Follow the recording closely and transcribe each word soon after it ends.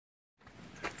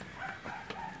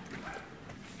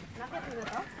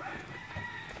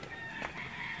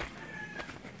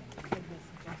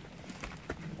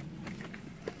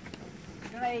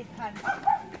Right hand.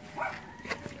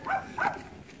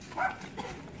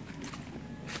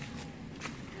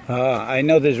 I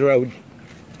know this road.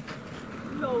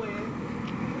 No way.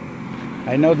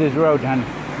 I know this road, hon.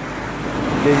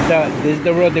 This is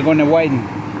the road they're gonna widen.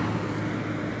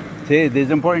 See, this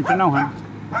is important to know, hon.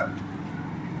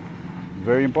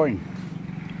 Very important.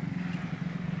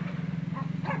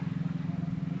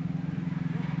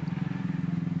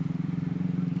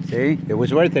 See, it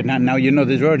was worth it. Now you know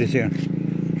this road is here.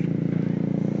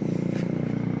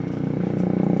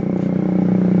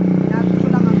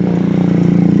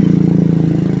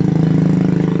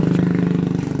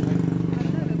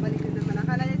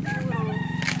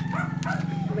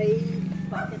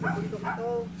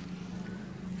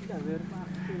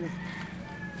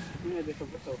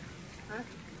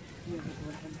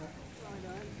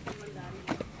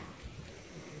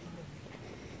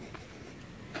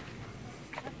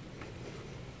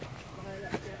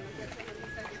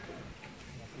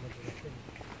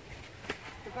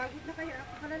 Pagod na kaya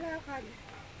ako kalalakad.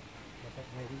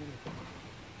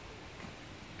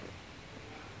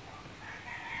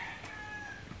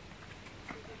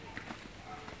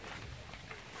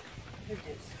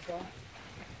 Diyos ko.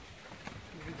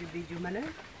 Video man eh.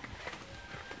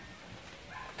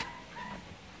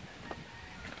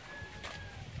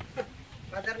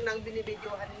 Kader nang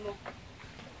binibidyohan mo.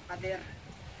 Kader.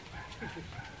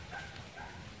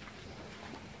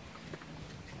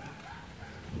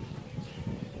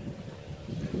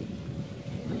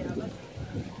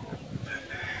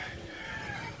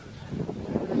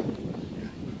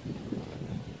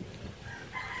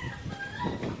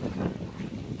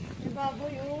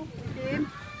 Baboy oh, itim.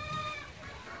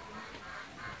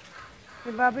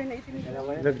 May baboy na itim.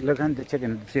 Look on the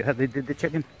chicken. See how they did the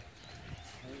chicken?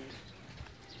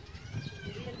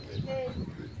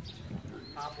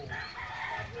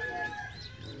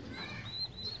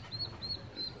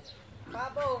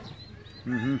 Babo.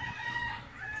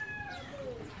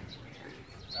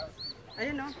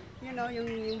 Ayun oh, yun oh,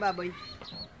 yung baboy.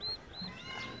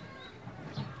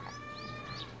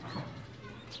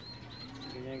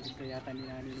 Gusto yata ni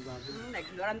Nani ng baboy.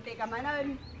 Nag-ignorante ka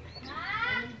manon.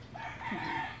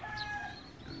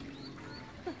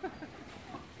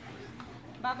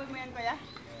 Baboy mo yan, kuya?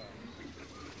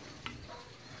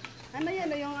 Ano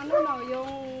yan? Yung ano no? Yung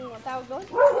tawag doon?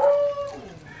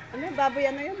 Ano yung baboy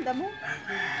ano yun? Damo?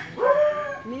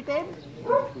 Native?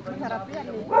 Masarap yan.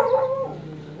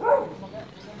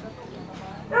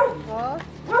 Oh.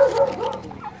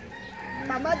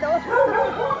 Tama do.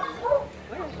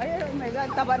 Ay, oh my God,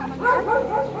 taba naman yan.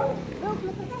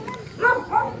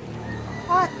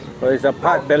 Hot. Oh, it's a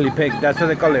pot belly pig. That's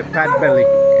what they call it, pot belly.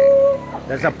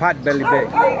 That's a pot belly pig.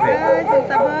 Oh my God, yung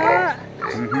taba.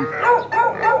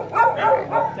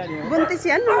 Buntis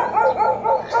yan, no?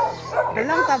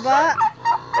 Dalang taba.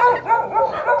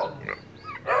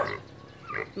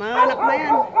 Mga anak na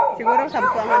yan. Siguro 10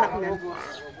 ang anak niyan.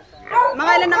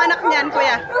 Mga ilan ang anak niyan,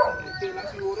 kuya?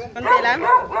 Konti lang?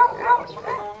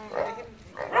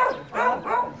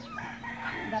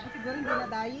 Dapat siguro hindi na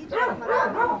diet.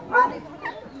 Marami.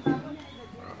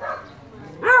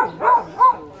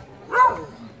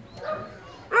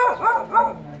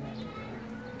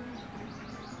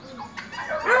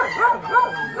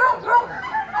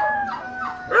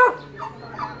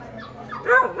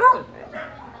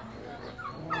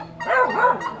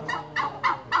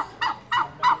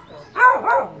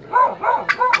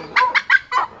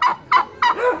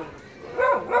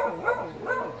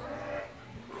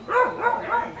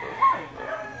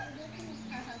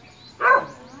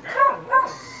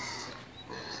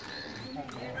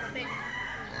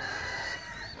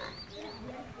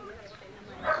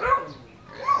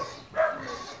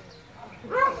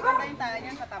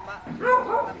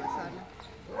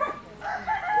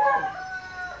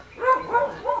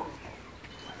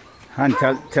 Han,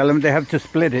 tell them they have to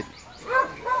split it.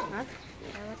 Huh?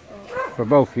 For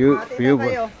both you, for you.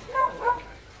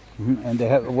 And they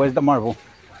have. Where's the marble?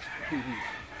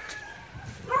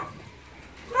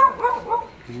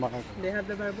 They have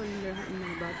the marble in the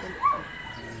bottle.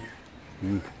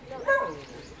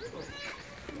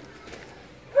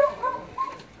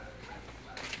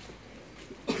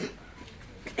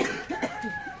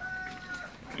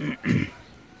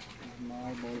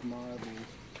 Marble.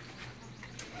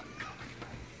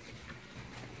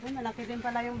 Ay, malaki din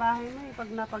pala yung bahay mo pag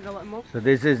napagawa mo. So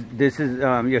this is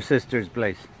your sister's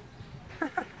place,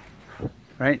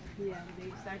 right? Yeah, they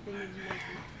starting with like.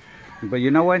 But you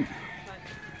know what?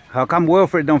 How come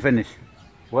Wilfred don't finish?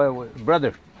 What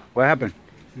brother? What happened?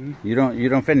 You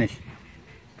don't finish.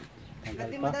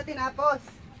 Hindi mo daw tinapos.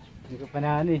 Hindi ko pa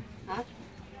na ano eh. Ha?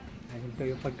 Nahinto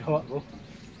yung paggawa ko.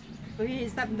 So he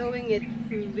stopped doing it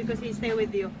because he stay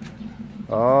with you.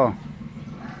 Oh.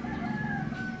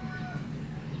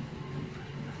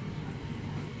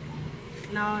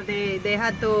 No, they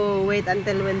had to wait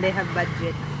until when they have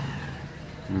budget.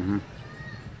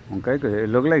 Okay, good.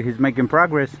 It looks like he's making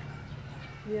progress.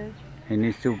 Yeah. He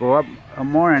needs to go up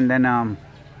more and then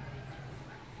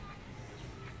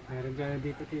Meron dyan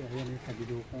dito tiyo. Ayan yung sa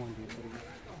bidukong dito.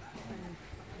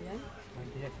 Ayan.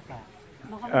 Mandiyan sa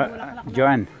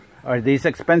Joanne, are these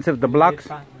expensive, the blocks?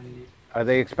 Are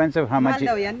they expensive? How much?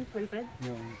 Mahal daw yan, Wilfred?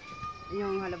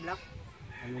 Yung hollow block?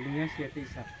 Ano din yan? 7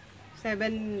 isa.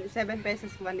 7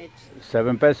 pesos 1 each.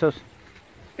 7 pesos?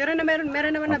 Pero na meron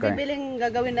naman Okay. nabibiling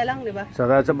gagawin na lang, di ba?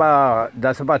 So that's about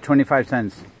 25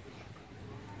 cents.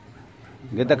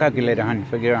 Get the calculator, honey.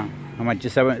 Figure out how much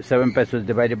is 7 pesos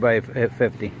divided by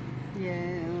 50.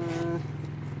 Yeah.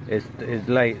 It's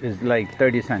like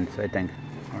 30 cents, I think.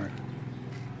 Or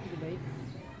Divide.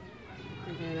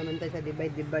 Kaya naman tayo sa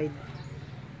divide.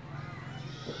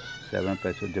 7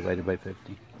 pesos divided by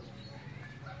 50.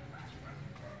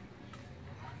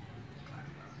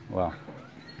 Wow,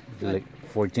 it's like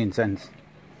 14 cents.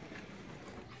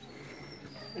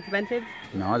 Expensive?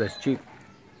 No, that's cheap.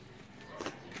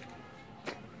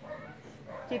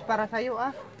 Cheap para sa'yo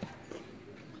ah.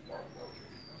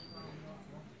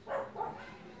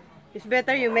 It's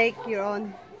better you make your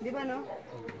own. Di ba no?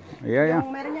 Yeah. Yung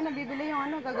meron niya nabibili yung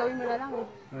ano, gagawin mo na lang eh.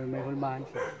 May hulmahan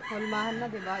siya. Hulmahan na,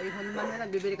 di ba? Ihulman na lang.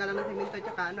 Bibili ka lang ng simento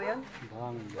tsaka ano yun?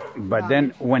 Bang. But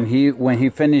then when he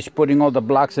finished putting all the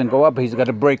blocks and go up, he's got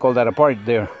to break all that apart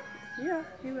there. Yeah,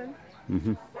 he will.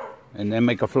 And then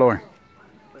make a floor.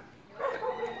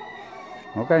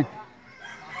 Okay.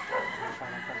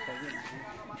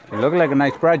 It looked like a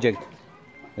nice project.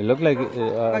 It looked like a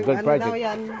Pag good ano daw project.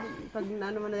 yan, pag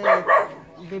ano mo na yan,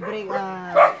 bibibayin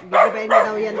mo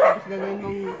daw yan tapos gagawin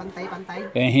mong pantay-pantay.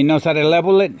 And he knows how to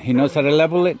level it. He knows how to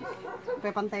level it.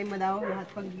 Pantay mo daw lahat.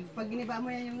 Pag giniba mo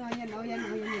yan yung yan,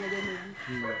 nilagay mo yan.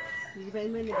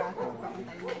 Gigibayin mo yan, diba? Tapos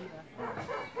papantay mo yan, diba?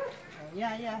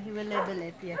 Yeah, he will level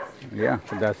it, yes. Yeah,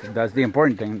 that's the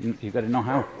important thing. You got to know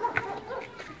how.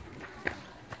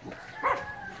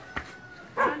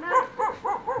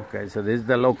 Okay, so this is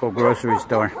the local grocery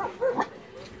store.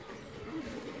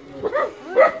 Look,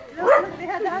 they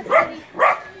had the husky.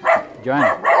 John,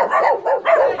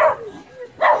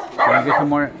 can you get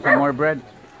some more bread?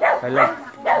 I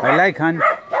like, hon.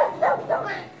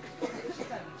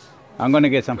 I'm gonna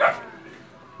get some,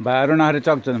 but I don't know how to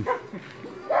talk to them.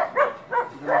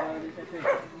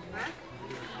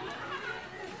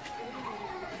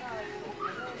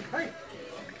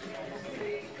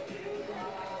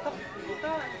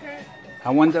 I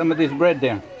want some of this bread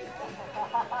there.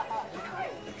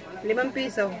 5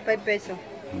 piso, 5 peso.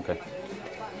 Okay.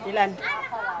 Ilan?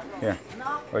 Here.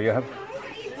 Oh, you have?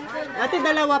 Ate,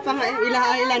 dalawa pa nga.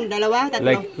 Ilan? Dalawa?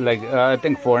 Tatlo? Like I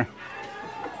think 4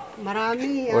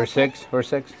 Marami. or 6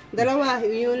 Dalawa.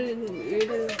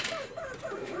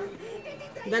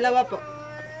 Dalawa po.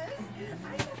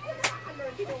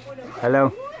 Hello.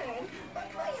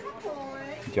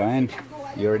 Joanne,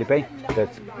 you already pay?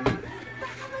 That's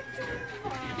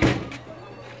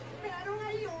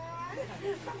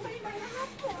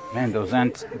man, those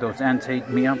ants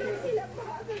ate me up.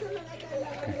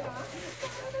 Okay.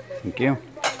 Thank you.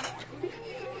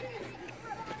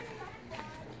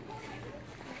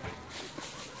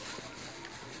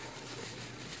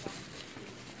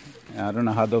 I don't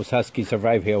know how those huskies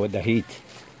survive here with the heat.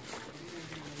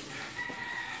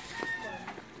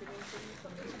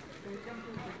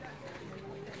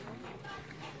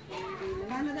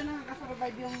 Paano na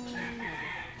nakakasurvive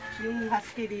yung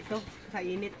husky dito sa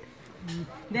init?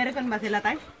 Derek ba sila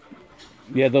tayo?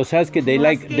 Yeah, those huskies they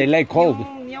like cold.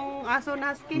 Yung aso na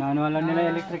husky? Naano lang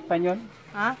nila electric pan yun?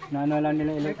 Ha? Naano lang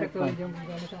nila electric pan.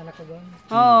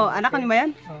 Oo, anak ko ba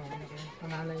yan?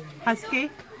 Husky?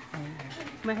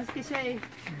 May husky siya eh.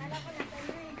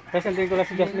 Kasi andun ko lang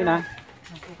si Jasmine ha.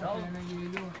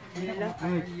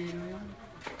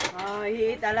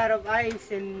 He eat a lot of ice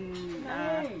and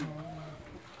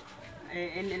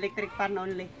electric fan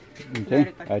only.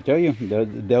 Okay, I tell you,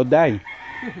 they'll die.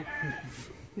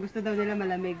 Gusto daw nila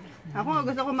malamig. Ako nga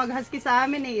gusto ko mag-husky sa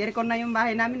amin eh. Aircon na yung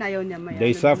bahay namin, ayaw niya.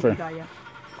 They suffer.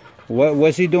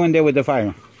 What's he doing there with the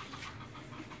fire?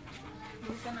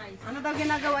 Ano daw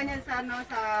ginagawa niya sa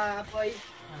sa apoy?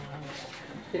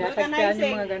 Tinatagpian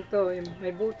yung mga ganito.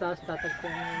 May butas,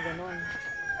 tatagpian yung gano'n.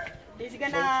 He's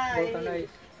gonna...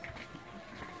 Vulcanize.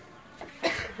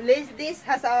 This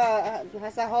has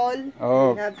a hole.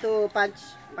 Oh. You have to punch.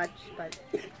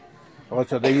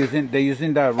 Also, they're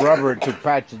using the rubber to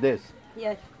patch this.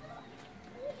 Yes.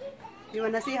 You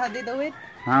wanna see how they do it?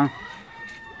 Huh?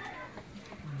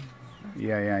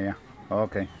 Yeah.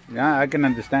 Okay. Yeah, I can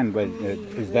understand, but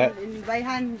is that? By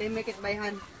hand? They make it by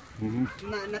hand. Mhm.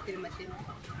 Not in machine.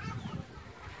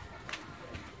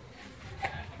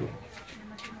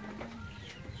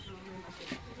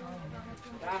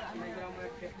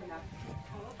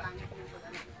 Oo, pangit yung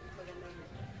pag-ano.